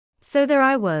So there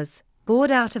I was,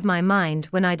 bored out of my mind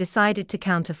when I decided to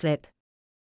counterflip.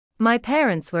 My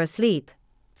parents were asleep,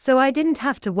 so I didn't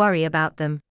have to worry about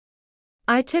them.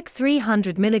 I took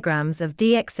 300 milligrams of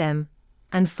DXM,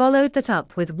 and followed that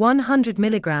up with 100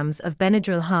 milligrams of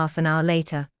Benadryl half an hour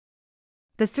later.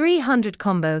 The 300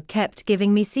 combo kept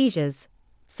giving me seizures,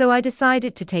 so I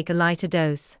decided to take a lighter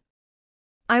dose.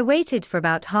 I waited for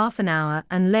about half an hour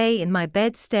and lay in my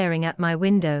bed staring at my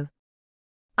window.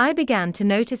 I began to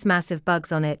notice massive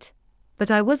bugs on it,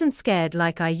 but I wasn't scared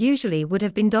like I usually would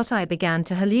have been. I began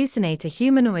to hallucinate a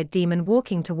humanoid demon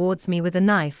walking towards me with a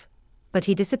knife, but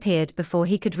he disappeared before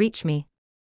he could reach me.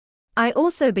 I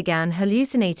also began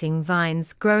hallucinating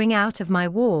vines growing out of my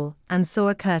wall and saw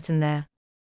a curtain there.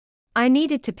 I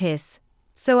needed to piss,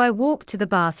 so I walked to the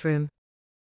bathroom.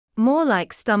 More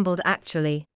like stumbled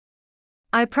actually.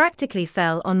 I practically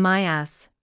fell on my ass.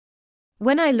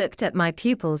 When I looked at my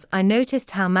pupils, I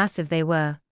noticed how massive they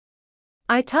were.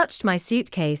 I touched my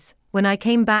suitcase when I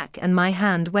came back and my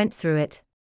hand went through it.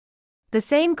 The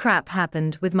same crap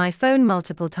happened with my phone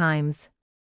multiple times.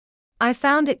 I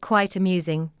found it quite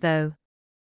amusing, though.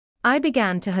 I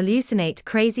began to hallucinate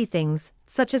crazy things,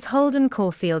 such as Holden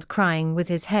Caulfield crying with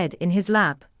his head in his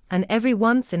lap, and every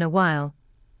once in a while,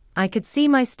 I could see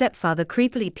my stepfather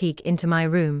creepily peek into my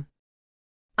room.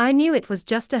 I knew it was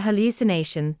just a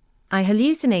hallucination. I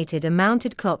hallucinated a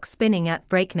mounted clock spinning at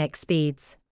breakneck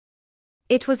speeds.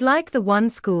 It was like the one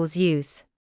schools use.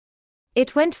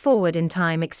 It went forward in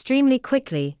time extremely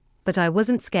quickly, but I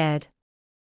wasn't scared.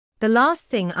 The last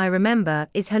thing I remember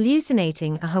is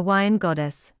hallucinating a Hawaiian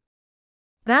goddess.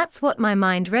 That's what my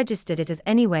mind registered it as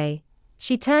anyway.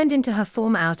 She turned into her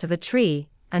form out of a tree,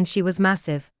 and she was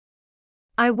massive.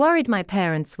 I worried my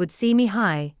parents would see me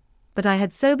high, but I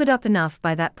had sobered up enough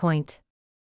by that point.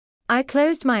 I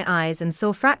closed my eyes and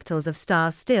saw fractals of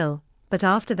stars still, but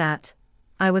after that,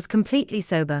 I was completely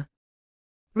sober.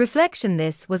 Reflection: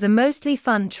 this was a mostly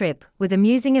fun trip with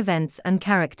amusing events and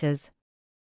characters.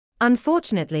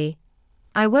 Unfortunately,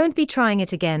 I won't be trying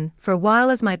it again for a while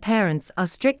as my parents are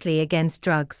strictly against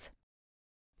drugs.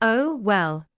 Oh,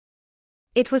 well.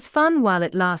 It was fun while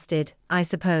it lasted, I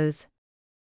suppose.